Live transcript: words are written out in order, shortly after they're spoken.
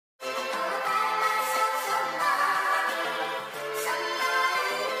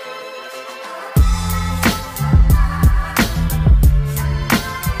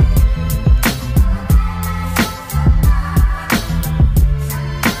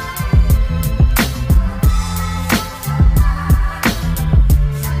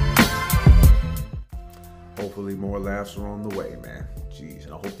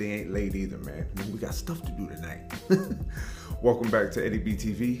And I hope they ain't late either, man. We got stuff to do tonight. Welcome back to Eddie B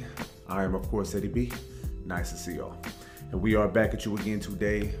TV. I am, of course, Eddie B. Nice to see y'all. And we are back at you again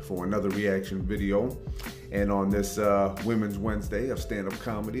today for another reaction video. And on this Women's Wednesday of stand-up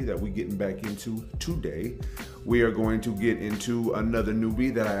comedy that we're getting back into today, we are going to get into another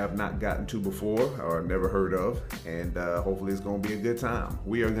newbie that I have not gotten to before or never heard of. And hopefully it's going to be a good time.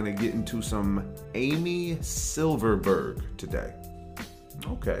 We are going to get into some Amy Silverberg today.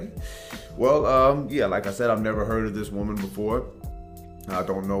 Okay. Well, yeah, like I said, I've never heard of this woman before. I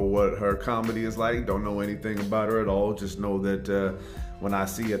don't know what her comedy is like, don't know anything about her at all. Just know that when I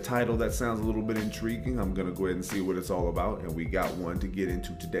see a title that sounds a little bit intriguing, I'm gonna go ahead and see what it's all about. And we got one to get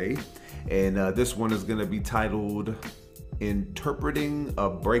into today. And this one is gonna be titled Interpreting a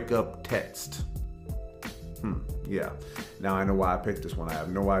Breakup Text. Yeah. Now I know why I picked this one. I have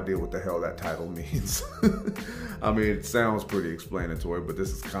no idea what the hell that title means. I mean, it sounds pretty explanatory, but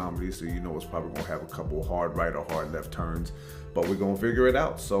this is comedy, so you know it's probably gonna have a couple hard right or hard left turns, but we're gonna figure it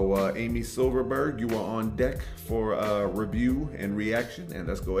out. So Amy Silverberg, you are on deck for a review and reaction, and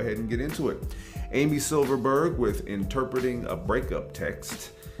let's go ahead and get into it. Amy Silverberg with Interpreting a Breakup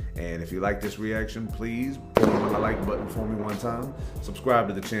Text. And if you like this reaction, please pull on the like button for me one time. Subscribe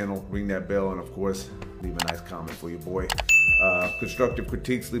to the channel, ring that bell, and of course, leave a nice comment for your boy. Constructive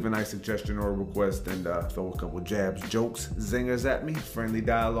critiques, leave a nice suggestion or a request, and throw a couple jabs, jokes, zingers at me. Friendly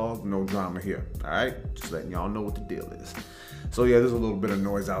dialogue, no drama here. All right, just letting y'all know what the deal is. So yeah, there's a little bit of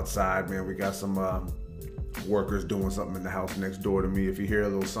noise outside, man. We got some workers doing something in the house next door to me. If you hear a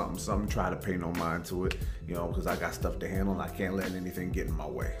little something, try to pay no mind to it, you know, because I got stuff to handle and I can't let anything get in my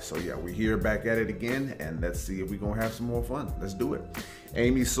way. So yeah, we're here back at it again, and let's see if we're gonna have some more fun. Let's do it.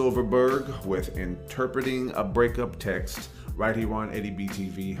 Amy Silverberg with Interpreting a Breakup Text, right here on Eddie B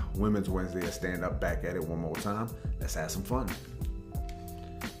TV, Women's Wednesday, a stand up, back at it one more time. Let's have some fun.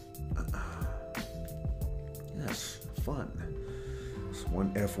 Yes, fun. It's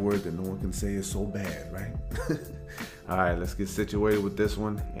one F word that no one can say is so bad, right? All right, let's get situated with this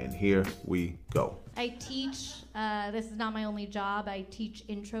one, and here we go. I teach, this is not my only job, I teach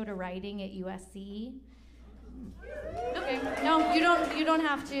intro to writing at USC. Okay, no, you don't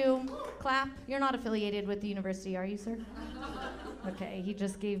have to clap. You're not affiliated with the university, are you, sir? Okay, he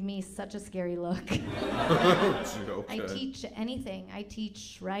just gave me such a scary look. Okay. I teach anything. I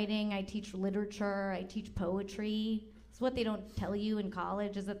teach writing, I teach literature, I teach poetry. So what they don't tell you in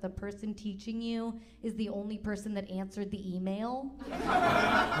college is that the person teaching you is the only person that answered the email.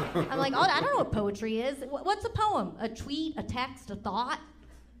 I'm like, oh, I don't know what poetry is. What's a poem? A tweet, a text, a thought?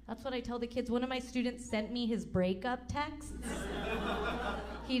 That's what I tell the kids. One of my students sent me his breakup texts.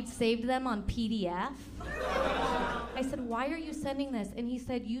 He'd saved them on PDF. I said, why are you sending this? And he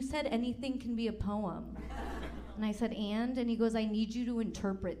said, you said anything can be a poem. And I said, and he goes, I need you to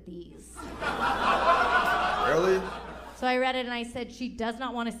interpret these. Really? So I read it and I said, she does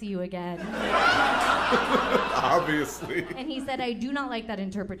not want to see you again. Obviously. And he said, I do not like that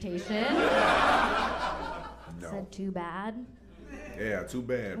interpretation. No. I said, too bad. Yeah, too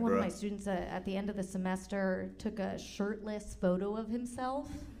bad, One bro. of my students at the end of the semester took a shirtless photo of himself,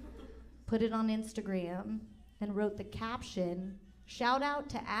 put it on Instagram, and wrote the caption, shout out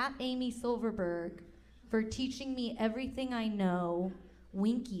to @Amy Silverberg for teaching me everything I know,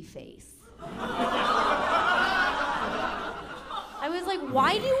 winky face. I was like,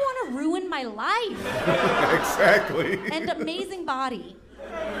 why do you want to ruin my life? Exactly. And amazing body.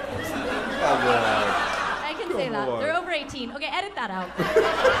 Come on. I can say that. They're over 18. Okay, edit that out.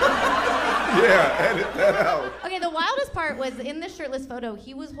 Yeah, edit that out. Okay, the wildest part was in this shirtless photo,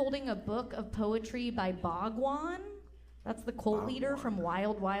 he was holding a book of poetry by Bhagwan. That's the cult leader from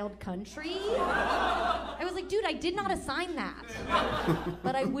Wild Wild Country. I was like, dude, I did not assign that,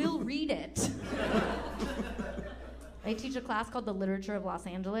 but I will read it. I teach a class called the Literature of Los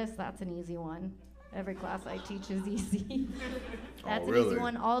Angeles. That's an easy one. Every class I teach is easy. That's an easy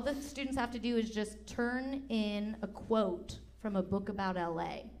one. All the students have to do is just turn in a quote from a book about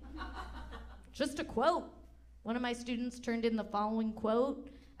LA. Just a quote. One of my students turned in the following quote: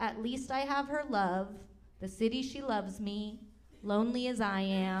 at least I have her love, the city she loves me, lonely as I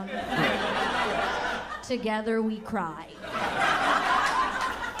am, together we cry.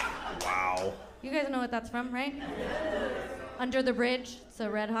 Wow. You guys know what that's from, right? Under the Bridge. It's a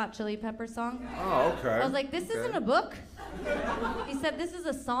Red Hot Chili Pepper song. Oh, okay. I was like, this isn't a book. He said, this is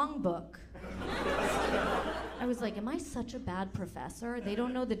a song book. I was like, am I such a bad professor? They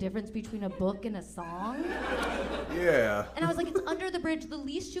don't know the difference between a book and a song? Yeah. And I was like, it's Under the Bridge. The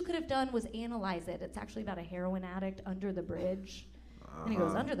least you could have done was analyze it. It's actually about a heroin addict under the bridge. And he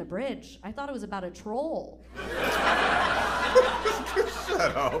goes, under the bridge. I thought it was about a troll.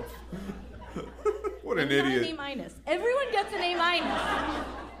 Shut up. What an idiot. An A-. Everyone gets an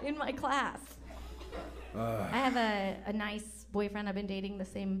A- in my class. I have a nice boyfriend. I've been dating the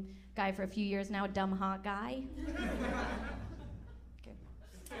same guy for a few years now, a dumb hot guy.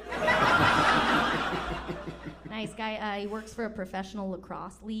 Nice guy. He works for a professional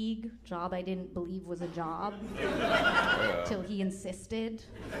lacrosse league, job I didn't believe was a job till he insisted.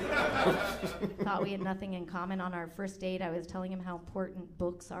 Thought we had nothing in common. On our first date, I was telling him how important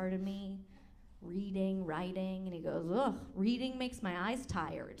books are to me, reading, writing, and he goes, ugh, reading makes my eyes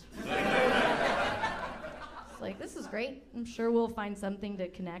tired. Like, this is great. I'm sure we'll find something to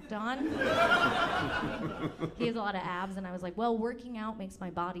connect on. He has a lot of abs, and I was like, well, working out makes my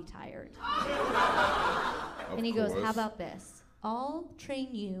body tired. And he goes, how about this? I'll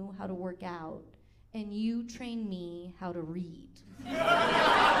train you how to work out, and you train me how to read. Wow,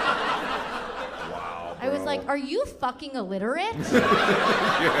 I was like, are you fucking illiterate?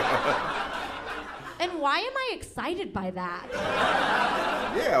 And why am I excited by that?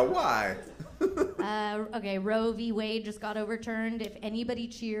 Yeah, why? Okay, Roe v. Wade just got overturned. If anybody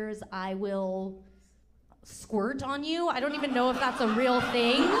cheers, I will squirt on you. I don't even know if that's a real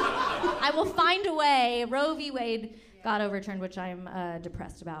thing. I will find a way. Roe v. Wade got overturned, which I'm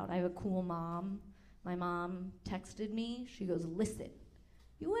depressed about. I have a cool mom. My mom texted me. She goes, listen,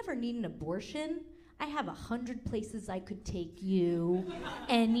 you ever need an abortion? I have 100 places I could take you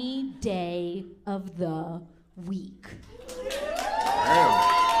any day of the week.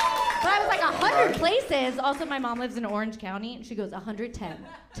 Damn. But I was like, 100 places. Also, my mom lives in Orange County, and she goes, 110.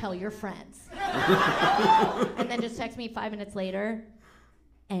 Tell your friends. And then just text me 5 minutes later,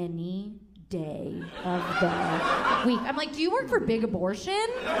 any day of the week. I'm like, do you work for Big Abortion?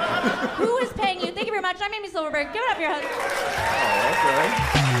 Who is paying you? Thank you very much. I'm Amy Silverberg. Give it up for your husband.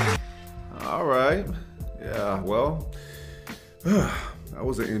 Oh, okay. All right. Yeah, well, that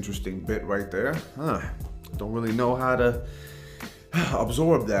was an interesting bit right there. Don't really know how to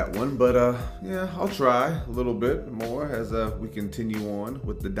absorb that one, but yeah, I'll try a little bit more as we continue on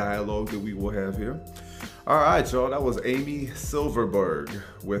with the dialogue that we will have here. All right, y'all, that was Amy Silverberg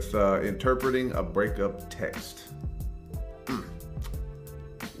with interpreting a breakup text.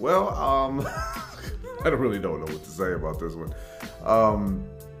 Well, I really don't know what to say about this one.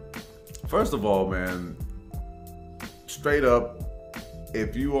 First of all, man, straight up,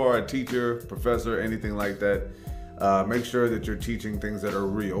 if you are a teacher, professor, anything like that, make sure that you're teaching things that are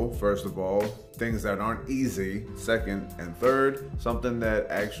real, first of all, things that aren't easy, second, and third, something that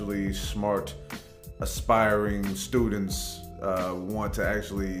actually smart, aspiring students want to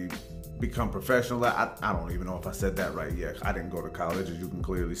actually become professional. I don't even know if I said that right yet. I didn't go to college, as you can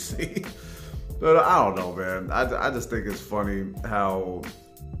clearly see. But I don't know, man. I just think it's funny how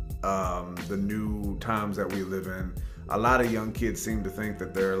the new times that we live in, a lot of young kids seem to think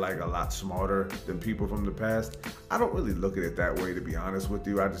that they're like a lot smarter than people from the past. I don't really look at it that way, to be honest with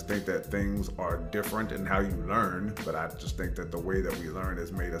you. I just think that things are different in how you learn, but I just think that the way that we learn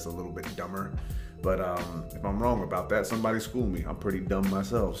has made us a little bit dumber. But if I'm wrong about that, somebody school me. I'm pretty dumb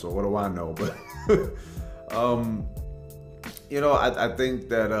myself, so what do I know? But you know, I think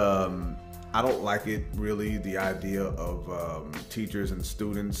that I don't like it, really, the idea of teachers and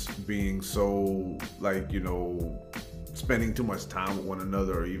students being so, like, you know, spending too much time with one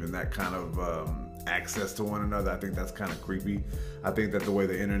another, or even that kind of access to one another. I think that's kind of creepy. I think that the way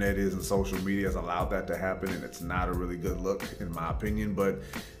the internet is and social media has allowed that to happen, and it's not a really good look, in my opinion. But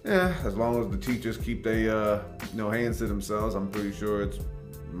yeah, as long as the teachers keep their hands to themselves, I'm pretty sure it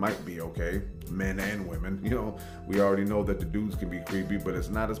might be okay. Men and women, you know, we already know that the dudes can be creepy, but it's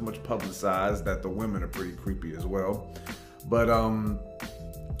not as much publicized that the women are pretty creepy as well. But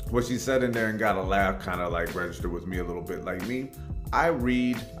what she said in there and got a laugh kind of like registered with me a little bit. Like me, I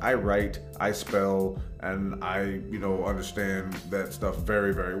read, I write, I spell, and I, understand that stuff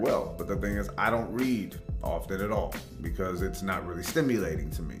very, very well. But the thing is, I don't read often at all because it's not really stimulating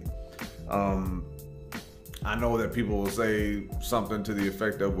to me. I know that people will say something to the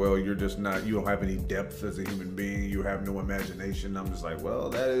effect of, well, you don't have any depth as a human being, you have no imagination. I'm just like, well,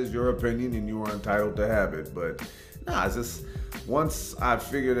 that is your opinion and you are entitled to have it. But nah, it's just, once I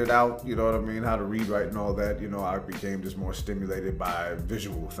figured it out, you know what I mean, how to read, write, and all that, I became just more stimulated by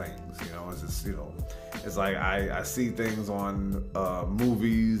visual things, it's just, it's like I see things on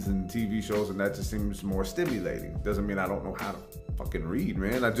movies and TV shows, and that just seems more stimulating. Doesn't mean I don't know how to fucking read,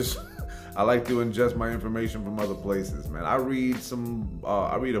 man. I like to ingest my information from other places, man. I read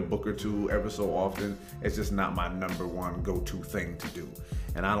a book or two ever so often. It's just not my number one go-to thing to do.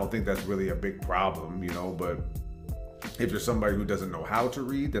 And I don't think that's really a big problem, but If you're somebody who doesn't know how to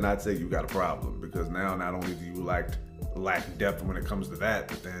read, then I'd say you got a problem, because now not only do you lack depth when it comes to that,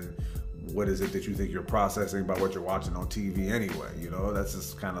 but then what is it that you think you're processing by what you're watching on TV anyway? You know, that's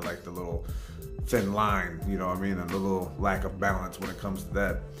just kind of like the little thin line, you know what I mean, and a little lack of balance when it comes to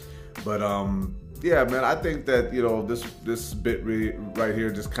that. But yeah, man, I think that, you know, this bit right here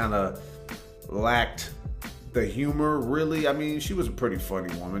just kind of lacked the humor, really. I mean, she was a pretty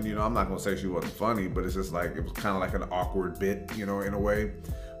funny woman, you know. I'm not gonna say she wasn't funny, but it's just like, it was kind of like an awkward bit, you know, in a way.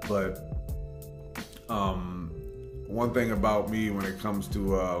 But one thing about me when it comes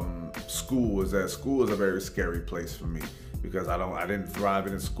to school is that school is a very scary place for me, because I didn't thrive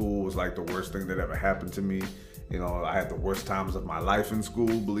in school. It was like the worst thing that ever happened to me. You know, I had the worst times of my life in school,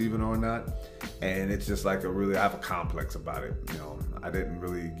 believe it or not. And it's just like I have a complex about it. You know, I didn't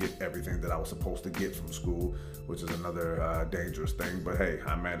really get everything that I was supposed to get from school, which is another dangerous thing. But hey,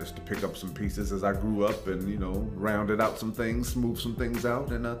 I managed to pick up some pieces as I grew up and, you know, rounded out some things, smoothed some things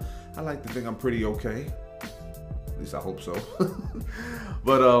out. And I like to think I'm pretty okay. At least I hope so.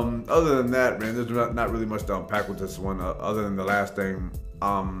 But other than that, man, there's not really much to unpack with this one, other than the last thing.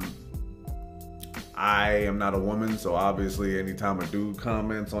 I am not a woman, so obviously anytime a dude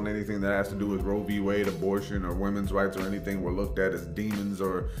comments on anything that has to do with Roe v. Wade, abortion, or women's rights or anything, we're looked at as demons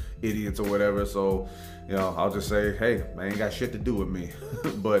or idiots or whatever. So, you know, I'll just say, hey, I ain't got shit to do with me.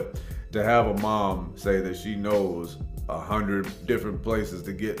 But to have a mom say that she knows 100 different places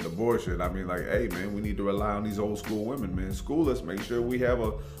to get an abortion, I mean, like, hey, man, we need to rely on these old school women, man. School us, make sure we have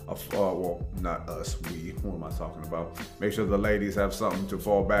well, not us, we, who am I talking about? Make sure the ladies have something to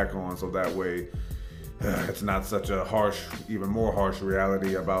fall back on, so that way it's not such a harsh, even more harsh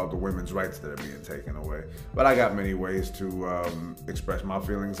reality about the women's rights that are being taken away. But I got many ways to express my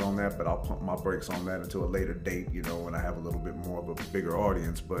feelings on that, but I'll pump my brakes on that until a later date, you know, when I have a little bit more of a bigger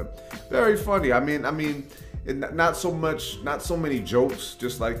audience. But very funny. I mean, not so many jokes,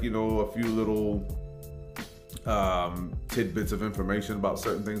 just like, you know, a few little tidbits of information about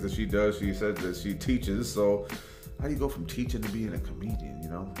certain things that she does. She says that she teaches, so how do you go from teaching to being a comedian, you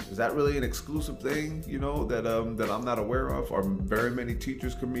know? Is that really an exclusive thing, you know, that I'm not aware of? Are very many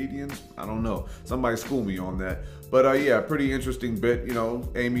teachers comedians? I don't know. Somebody school me on that. But yeah, pretty interesting bit, you know.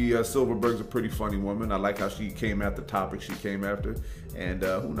 Amy Silverberg's a pretty funny woman. I like how she came at the topic she came after. And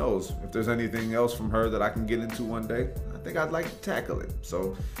who knows, if there's anything else from her that I can get into one day, I think I'd like to tackle it.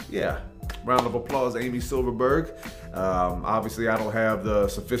 So yeah, round of applause, Amy Silverberg. Obviously, I don't have the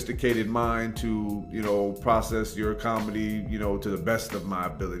sophisticated mind to, you know, process your comedy, you know, to the best of my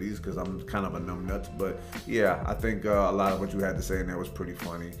abilities, because I'm kind of a numbnut. But yeah, I think a lot of what you had to say in there was pretty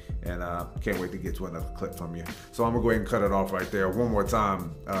funny, and can't wait to get to another clip from you. So I'm gonna go ahead and cut it off right there. One more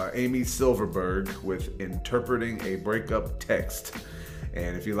time, Amy Silverberg with Interpreting a Breakup Text.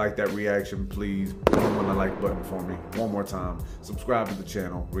 And if you like that reaction, please put on the like button for me. One more time, subscribe to the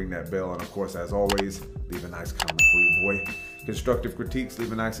channel, ring that bell, and of course, as always, leave a nice comment for your boy. Constructive critiques,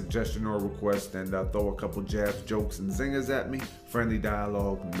 leave a nice suggestion or request, and throw a couple jabs, jokes, and zingers at me. Friendly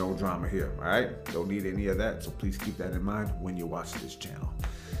dialogue, no drama here, all right? Don't need any of that, so please keep that in mind when you watch this channel.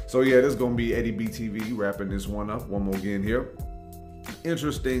 So yeah, this is gonna be Eddie B TV, wrapping this one up. One more again here.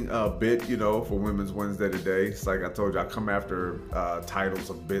 Interesting bit, you know, for Women's Wednesday today. It's like I told you, I come after titles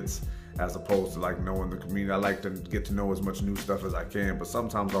of bits as opposed to like knowing the community. I like to get to know as much new stuff as I can, but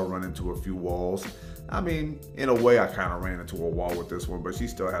sometimes I'll run into a few walls. I mean, in a way, I kind of ran into a wall with this one, but she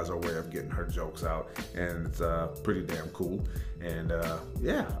still has her way of getting her jokes out, and it's pretty damn cool. And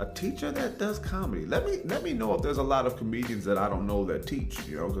yeah, a teacher that does comedy. Let me know if there's a lot of comedians that I don't know that teach,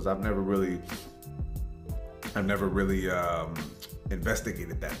 you know, because I've never really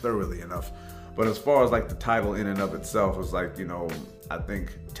investigated that thoroughly enough. But as far as like the title in and of itself, it's like, you know, I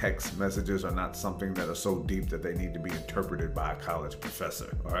think text messages are not something that are so deep that they need to be interpreted by a college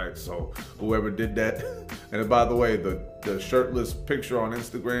professor. All right, so whoever did that, and by the way, the shirtless picture on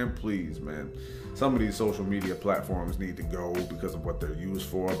Instagram, please, man, some of these social media platforms need to go because of what they're used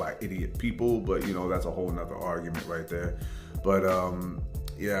for by idiot people. But you know, that's a whole nother argument right there. But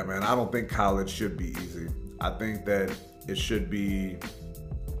yeah, man, I don't think college should be easy. I think that it should be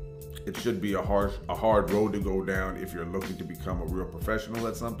a hard road to go down if you're looking to become a real professional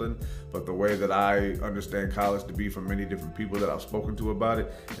at something. But the way that I understand college to be from many different people that I've spoken to about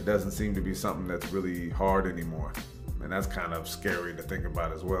it, it doesn't seem to be something that's really hard anymore. And that's kind of scary to think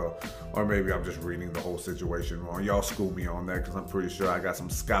about as well. Or maybe I'm just reading the whole situation wrong. Y'all school me on that, because I'm pretty sure I got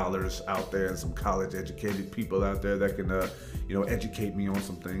some scholars out there and some college educated people out there that can you know, educate me on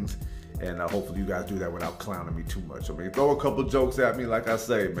some things. And hopefully you guys do that without clowning me too much. I mean, throw a couple jokes at me, like I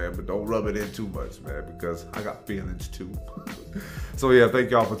say, man, but don't rub it in too much, man, because I got feelings too. So yeah, thank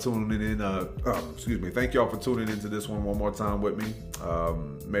y'all for tuning in. Thank y'all for tuning into this one more time with me.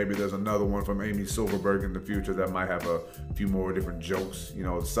 Maybe there's another one from Amy Silverberg in the future that might have a few more different jokes. You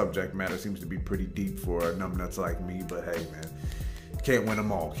know, the subject matter seems to be pretty deep for numbnuts like me, but hey, man, can't win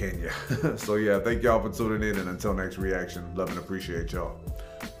them all, can ya? So yeah, thank y'all for tuning in, and until next reaction, love and appreciate y'all.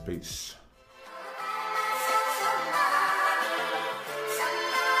 Peace.